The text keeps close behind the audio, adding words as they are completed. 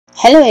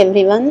Hello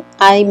everyone,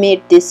 I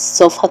made this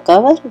sofa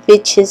cover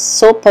which is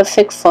so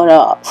perfect for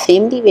a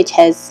family which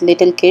has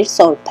little kids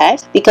or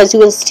pets because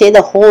you will stay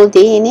the whole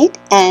day in it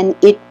and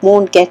it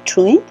won't get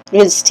ruined. It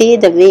will stay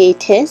the way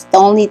it is. The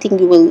only thing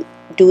you will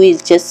do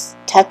is just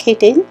tuck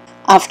it in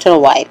after a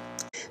while.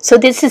 So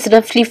this is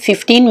roughly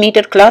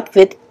 15-meter cloth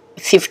with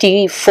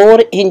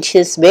 54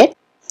 inches width,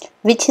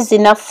 which is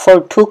enough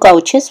for two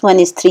couches. One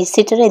is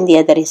 3-seater and the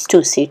other is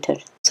 2-seater.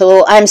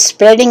 So I'm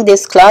spreading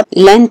this cloth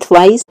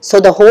lengthwise, so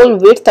the whole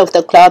width of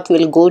the cloth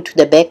will go to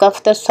the back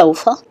of the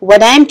sofa.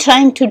 What I'm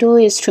trying to do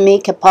is to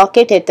make a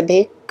pocket at the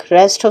back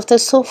rest of the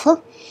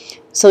sofa.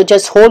 So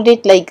just hold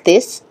it like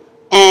this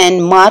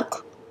and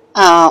mark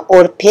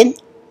or pin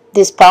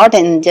this part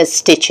and just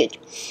stitch it.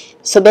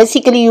 So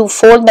basically you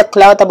fold the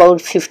cloth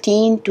about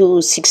 15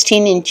 to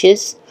 16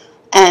 inches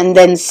and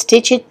then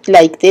stitch it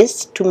like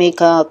this to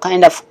make a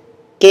kind of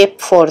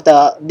cape for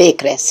the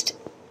backrest.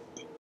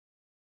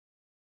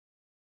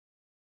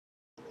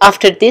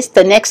 After this,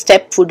 the next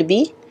step would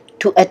be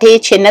to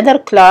attach another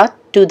cloth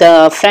to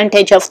the front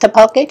edge of the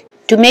pocket.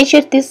 To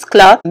measure this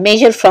cloth,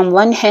 measure from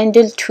one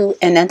handle to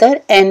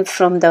another and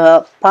from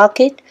the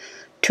pocket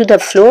to the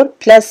floor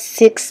plus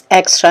 6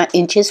 extra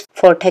inches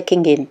for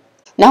tucking in.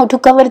 Now to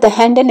cover the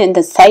handle and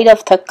the side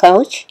of the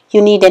couch,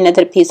 you need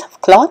another piece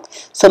of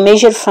cloth. So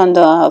measure from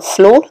the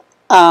floor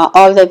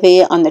all the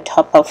way on the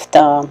top of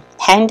the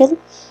handle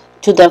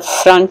to the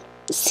front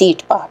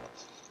seat part.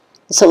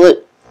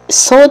 So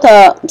sew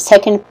the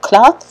second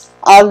cloth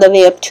all the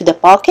way up to the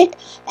pocket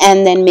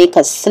and then make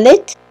a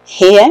slit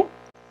here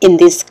in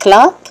this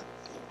cloth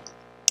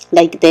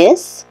like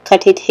this.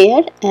 Cut it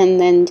here and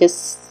then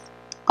just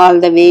all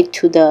the way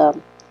to the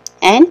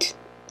end,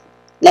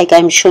 like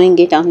I'm showing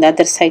it on the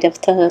other side of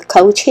the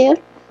couch here.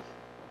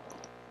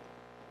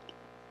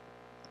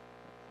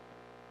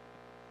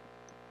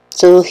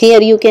 So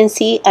here you can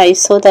see I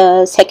sew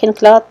the second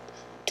cloth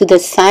to the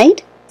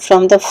side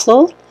from the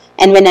floor,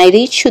 and when I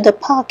reach to the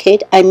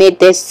pocket I made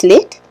this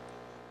slit,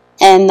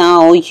 and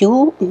now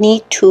you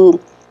need to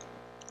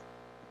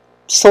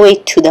sew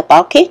it to the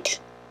pocket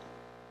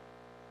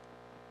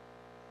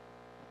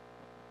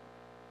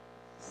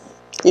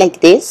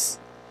like this.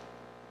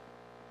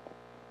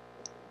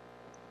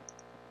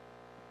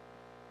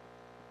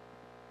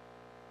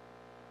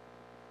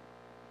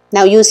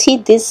 Now you see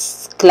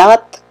this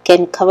cloth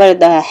can cover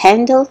the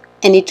handle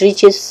and it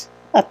reaches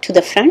up to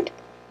the front.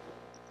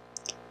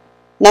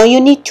 Now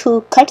you need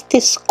to cut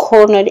this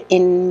corner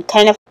in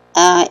kind of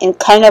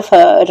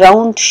a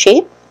round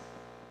shape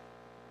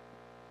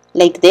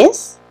like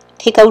this.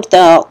 Take out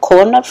the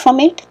corner from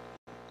it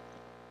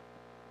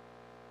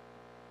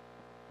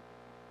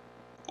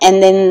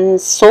and then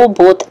sew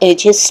both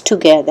edges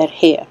together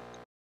here.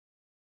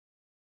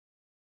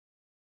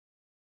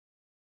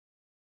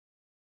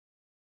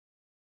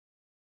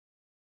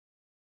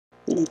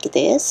 Like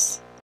this.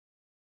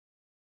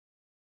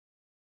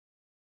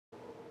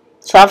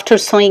 So after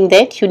sewing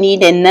that, you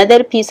need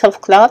another piece of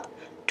cloth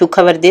to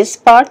cover this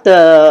part,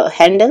 the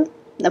handle,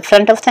 the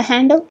front of the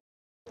handle.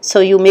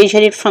 So you measure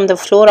it from the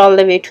floor all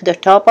the way to the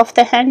top of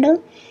the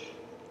handle,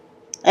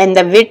 and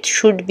the width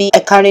should be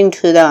according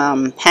to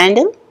the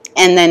handle,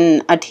 and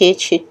then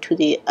attach it to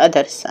the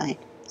other side.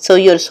 So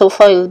your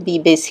sofa will be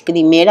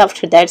basically made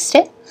after that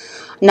step.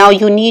 Now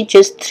you need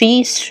just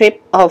 3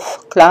 strips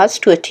of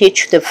cloth to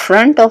attach to the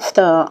front of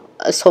the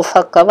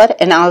sofa cover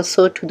and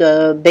also to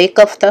the back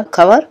of the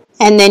cover,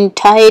 and then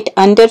tie it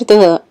under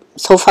the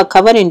sofa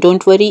cover, and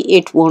don't worry,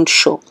 it won't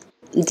show.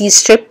 This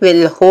strip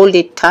will hold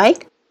it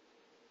tight.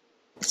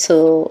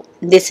 So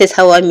this is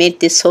how I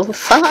made this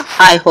sofa.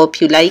 I hope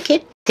you like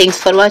it.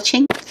 Thanks for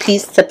watching.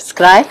 Please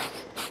subscribe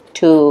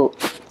to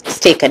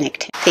stay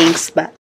connected. Thanks. Bye.